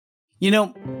You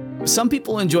know, some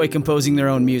people enjoy composing their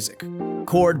own music,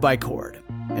 chord by chord,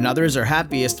 and others are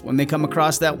happiest when they come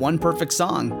across that one perfect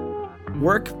song.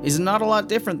 Work is not a lot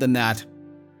different than that.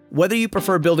 Whether you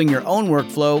prefer building your own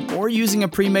workflow or using a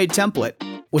pre-made template,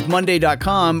 with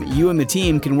Monday.com, you and the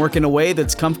team can work in a way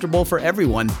that's comfortable for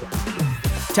everyone.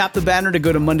 Tap the banner to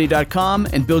go to Monday.com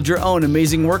and build your own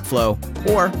amazing workflow,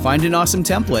 or find an awesome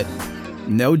template.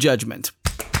 No judgment.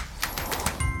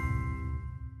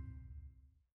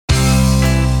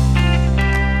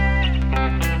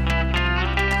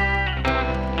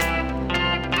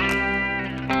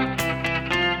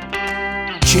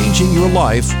 Changing your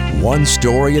life one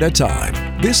story at a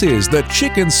time. This is the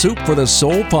Chicken Soup for the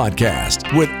Soul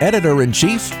podcast with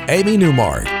Editor-in-Chief Amy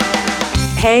Newmark.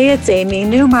 Hey, it's Amy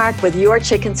Newmark with your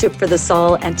Chicken Soup for the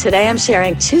Soul, and today I'm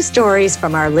sharing 2 stories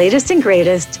from our latest and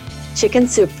greatest, Chicken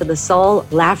Soup for the Soul,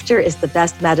 Laughter is the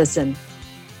Best Medicine.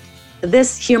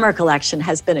 This humor collection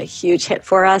has been a huge hit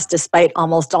for us, despite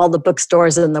almost all the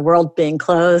bookstores in the world being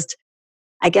closed.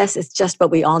 I guess it's just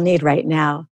what we all need right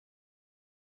now.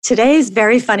 Today's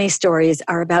very funny stories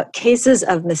are about cases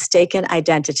of mistaken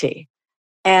identity.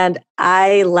 And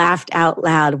I laughed out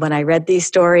loud when I read these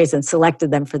stories and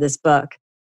selected them for this book.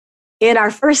 In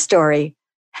our first story,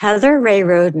 Heather Ray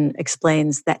Roden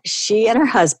explains that she and her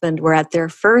husband were at their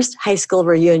first high school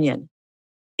reunion.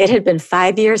 It had been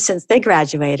 5 years since they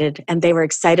graduated, and they were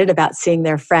excited about seeing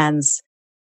their friends.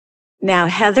 Now,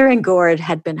 Heather and Gord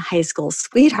had been high school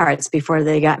sweethearts before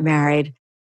they got married,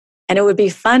 and it would be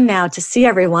fun now to see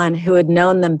everyone who had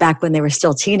known them back when they were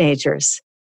still teenagers.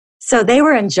 So they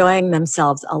were enjoying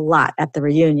themselves a lot at the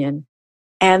reunion,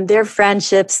 and their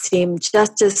friendships seemed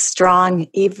just as strong,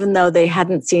 even though they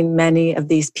hadn't seen many of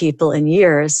these people in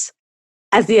years.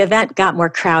 As the event got more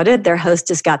crowded, their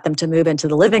hostess got them to move into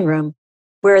the living room,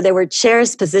 where there were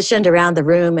chairs positioned around the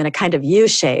room in a kind of U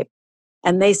shape,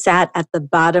 and they sat at the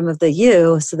bottom of the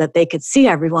U so that they could see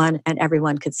everyone and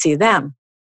everyone could see them.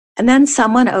 And then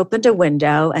someone opened a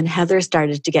window and Heather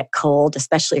started to get cold,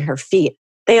 especially her feet.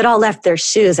 They had all left their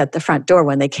shoes at the front door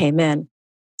when they came in.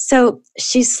 So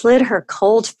she slid her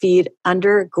cold feet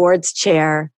under Gord's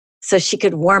chair so she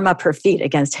could warm up her feet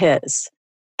against his.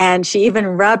 And she even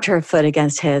rubbed her foot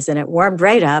against his and it warmed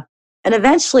right up. And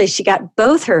eventually she got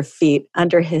both her feet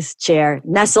under his chair,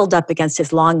 nestled up against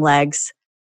his long legs.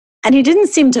 And he didn't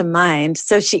seem to mind,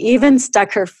 so she even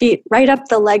stuck her feet right up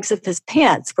the legs of his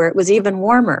pants where it was even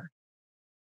warmer.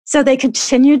 So they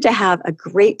continued to have a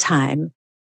great time.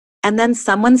 And then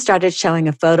someone started showing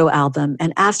a photo album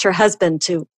and asked her husband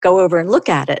to go over and look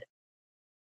at it.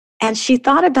 And she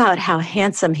thought about how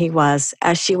handsome he was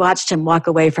as she watched him walk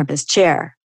away from his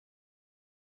chair.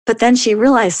 But then she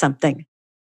realized something.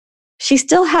 She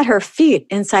still had her feet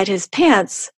inside his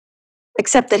pants,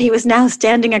 except that he was now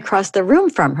standing across the room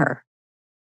from her.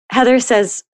 Heather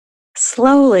says,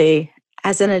 slowly,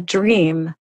 as in a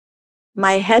dream,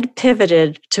 my head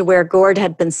pivoted to where Gord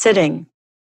had been sitting.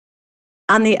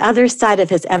 On the other side of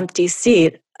his empty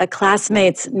seat, a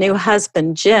classmate's new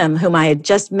husband, Jim, whom I had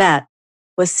just met,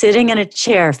 was sitting in a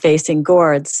chair facing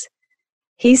Gord's.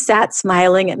 He sat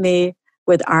smiling at me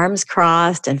with arms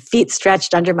crossed and feet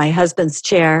stretched under my husband's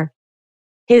chair.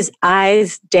 His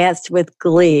eyes danced with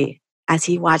glee as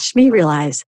he watched me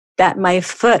realize that my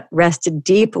foot rested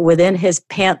deep within his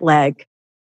pant leg.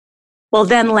 Well,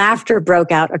 then laughter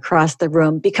broke out across the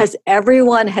room because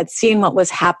everyone had seen what was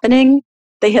happening.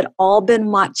 They had all been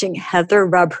watching Heather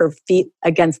rub her feet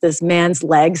against this man's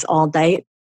legs all night.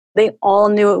 They all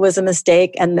knew it was a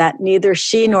mistake and that neither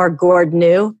she nor Gord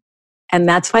knew. And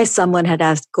that's why someone had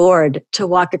asked Gord to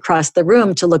walk across the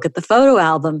room to look at the photo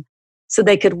album, so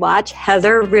they could watch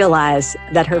Heather realize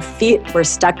that her feet were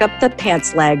stuck up the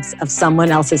pants legs of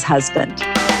someone else's husband.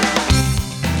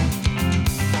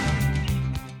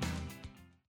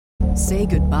 Say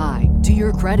goodbye to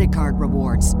your credit card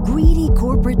rewards. Greedy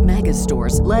corporate mega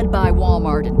stores, led by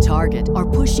Walmart and Target, are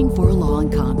pushing for a law in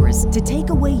Congress to take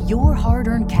away your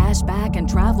hard-earned cash back and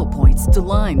travel points to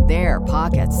line their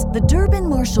pockets. The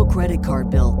Durbin-Marshall credit card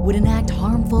bill would enact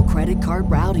harmful credit card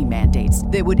routing mandates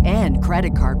that would end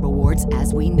credit card rewards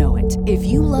as we know it. If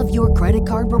you love your credit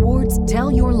card rewards,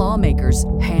 tell your lawmakers,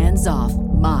 hands off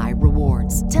my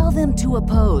rewards. Tell them to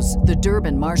oppose the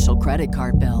Durbin-Marshall credit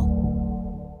card bill.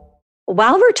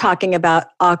 While we're talking about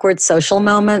awkward social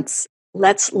moments,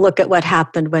 let's look at what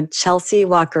happened when Chelsea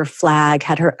Walker Flagg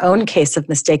had her own case of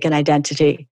mistaken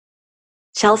identity.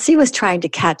 Chelsea was trying to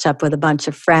catch up with a bunch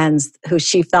of friends who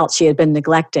she felt she had been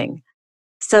neglecting.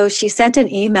 So she sent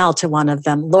an email to one of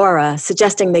them, Laura,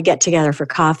 suggesting they get together for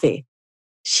coffee.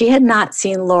 She had not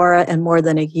seen Laura in more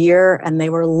than a year, and they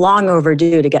were long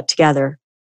overdue to get together.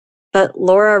 But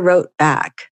Laura wrote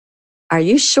back, Are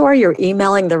you sure you're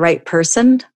emailing the right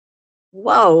person?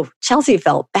 Whoa, Chelsea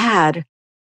felt bad.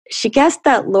 She guessed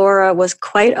that Laura was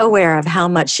quite aware of how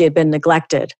much she had been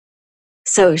neglected.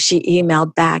 So she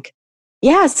emailed back,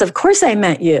 yes, of course I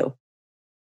meant you.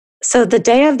 So the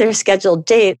day of their scheduled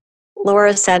date,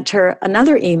 Laura sent her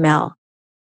another email.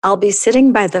 I'll be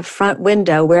sitting by the front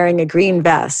window wearing a green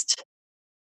vest.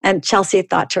 And Chelsea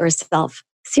thought to herself,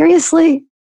 seriously?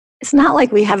 It's not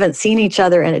like we haven't seen each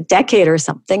other in a decade or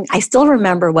something. I still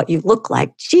remember what you look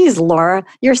like. Geez, Laura,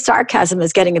 your sarcasm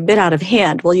is getting a bit out of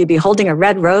hand. Will you be holding a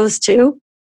red rose too?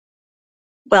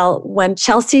 Well, when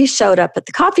Chelsea showed up at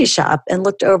the coffee shop and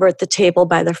looked over at the table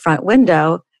by the front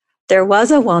window, there was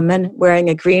a woman wearing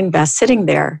a green vest sitting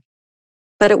there.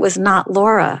 But it was not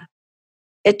Laura.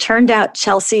 It turned out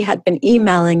Chelsea had been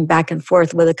emailing back and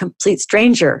forth with a complete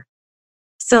stranger.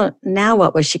 So now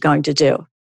what was she going to do?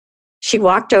 She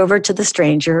walked over to the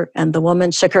stranger and the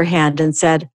woman shook her hand and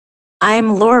said,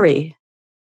 I'm Lori.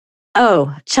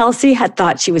 Oh, Chelsea had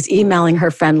thought she was emailing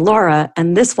her friend Laura,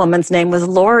 and this woman's name was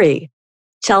Lori.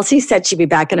 Chelsea said she'd be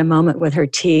back in a moment with her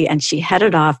tea, and she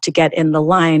headed off to get in the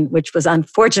line, which was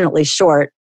unfortunately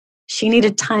short. She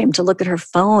needed time to look at her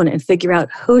phone and figure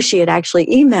out who she had actually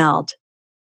emailed.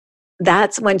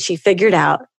 That's when she figured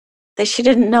out that she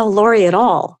didn't know Lori at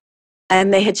all.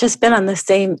 And they had just been on the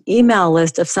same email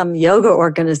list of some yoga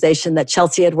organization that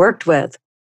Chelsea had worked with.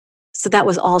 So that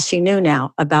was all she knew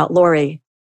now about Lori.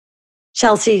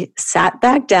 Chelsea sat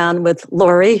back down with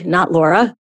Lori, not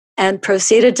Laura, and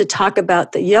proceeded to talk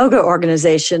about the yoga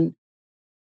organization.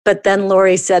 But then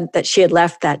Lori said that she had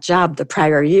left that job the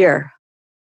prior year.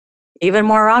 Even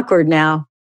more awkward now.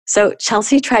 So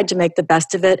Chelsea tried to make the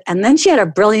best of it, and then she had a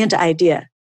brilliant idea.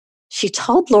 She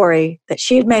told Lori that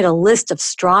she had made a list of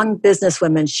strong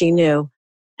businesswomen she knew,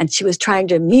 and she was trying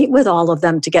to meet with all of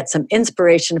them to get some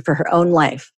inspiration for her own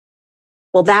life.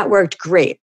 Well, that worked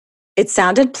great. It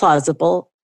sounded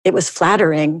plausible, it was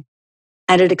flattering,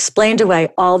 and it explained away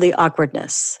all the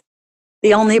awkwardness.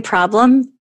 The only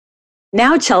problem?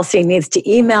 Now Chelsea needs to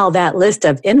email that list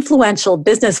of influential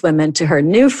businesswomen to her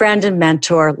new friend and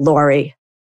mentor, Lori.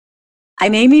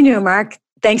 I'm Amy Newmark.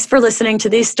 Thanks for listening to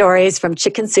these stories from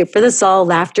Chicken Soup for the Soul.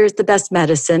 Laughter is the best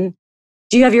medicine.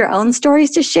 Do you have your own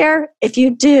stories to share? If you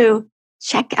do,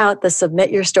 check out the Submit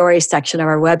Your Stories section of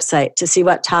our website to see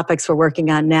what topics we're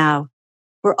working on now.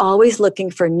 We're always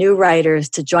looking for new writers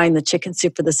to join the Chicken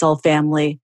Soup for the Soul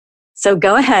family. So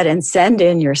go ahead and send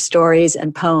in your stories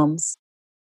and poems.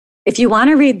 If you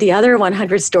want to read the other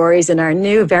 100 stories in our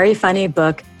new very funny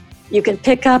book, you can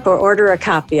pick up or order a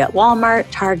copy at Walmart,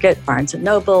 Target, Barnes &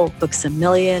 Noble, Books A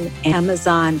Million,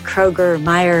 Amazon, Kroger,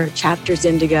 Meijer, Chapters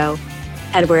Indigo,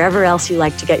 and wherever else you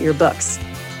like to get your books.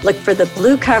 Look for the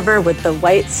blue cover with the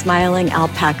white smiling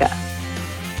alpaca.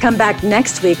 Come back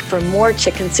next week for more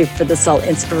Chicken Soup for the Soul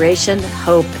inspiration,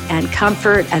 hope, and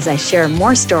comfort as I share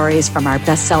more stories from our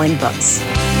best-selling books.